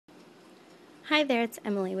Hi there, it's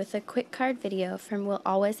Emily with a quick card video from We'll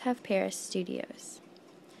Always Have Paris Studios.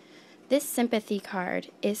 This Sympathy card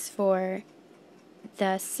is for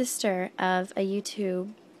the sister of a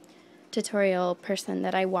YouTube tutorial person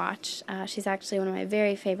that I watch. She's actually one of my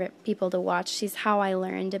very favorite people to watch. She's how I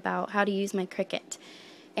learned about how to use my Cricut.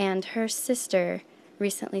 And her sister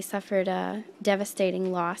recently suffered a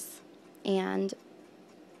devastating loss, and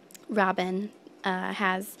Robin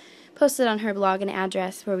has posted on her blog an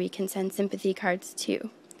address where we can send sympathy cards to.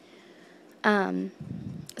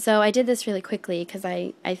 So I did this really quickly because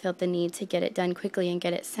I felt the need to get it done quickly and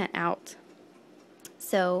get it sent out.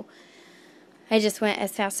 So I just went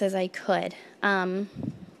as fast as I could. I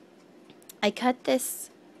cut this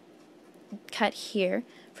cut here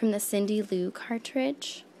from the Loo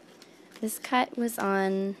cartridge. This cut was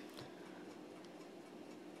on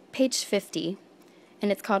page 50,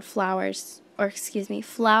 and it's called Flower 2.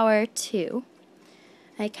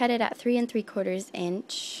 I cut it at 3 3/4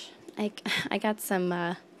 inch. I got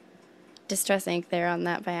some distress ink there on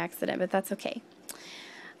that by accident, but that's okay.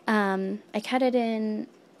 I cut it in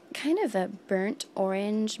kind of a burnt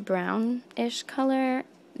orange brownish color,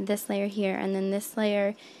 this layer here, and then this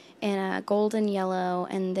layer in a golden yellow,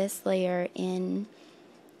 and this layer in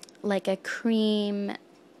like a cream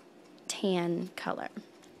tan color.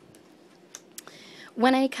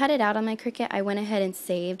 When I cut it out on my Cricut, I went ahead and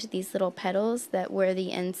saved these little petals that were the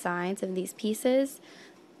insides of these pieces.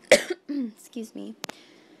 Excuse me.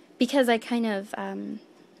 Because I kind of,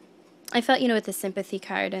 I felt, with the sympathy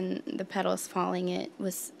card and the petals falling, it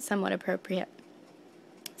was somewhat appropriate.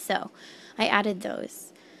 So I added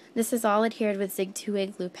those. This is all adhered with Zig 2A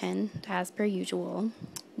glue pen, as per usual.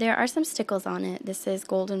 There are some stickles on it. This is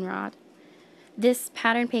goldenrod. This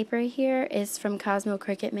pattern paper here is from Cosmo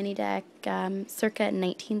Cricut Mini Deck, circa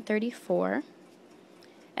 1934.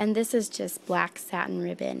 And this is just black satin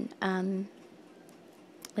ribbon,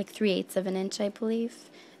 like 3/8 of an inch, I believe.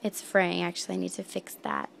 It's fraying, actually. I need to fix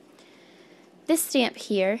that. This stamp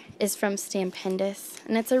here is from Stampendous,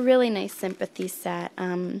 and it's a really nice sympathy set.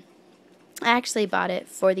 I actually bought it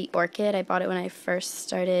for the orchid. I bought it when I first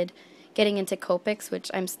started getting into Copics, which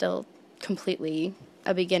I'm still completely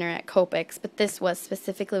a beginner at Copics, but this was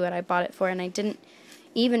specifically what I bought it for, and I didn't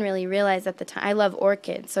even really realize at the time. I love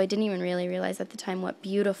orchids, so I didn't even really realize at the time what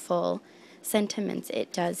beautiful sentiments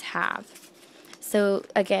it does have. So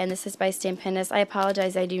again, this is by Stampendous. I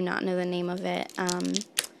apologize, I do not know the name of it.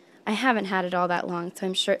 I haven't had it all that long, so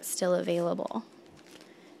I'm sure it's still available.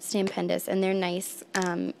 Stampendous, and they're nice,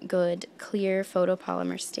 good, clear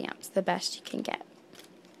photopolymer stamps, the best you can get.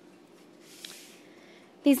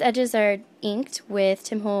 These edges are inked with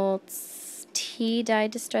Tim Holtz tea dye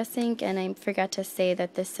distress ink, and I forgot to say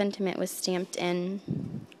that this sentiment was stamped in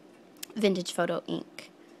vintage photo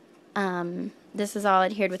ink. This is all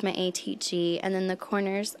adhered with my ATG, and then the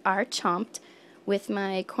corners are chomped with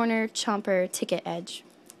my corner chomper ticket edge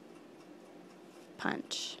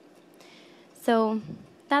punch. So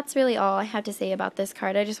that's really all I have to say about this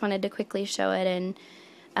card. I just wanted to quickly show it, and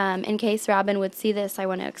in case Robin would see this, I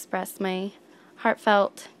want to express my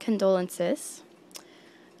heartfelt condolences.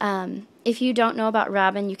 If you don't know about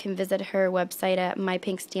Robin, you can visit her website at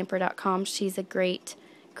mypinkstamper.com. She's a great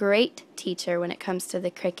teacher when it comes to the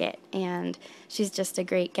Cricut, and she's just a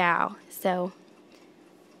great gal. So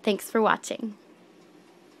thanks for watching.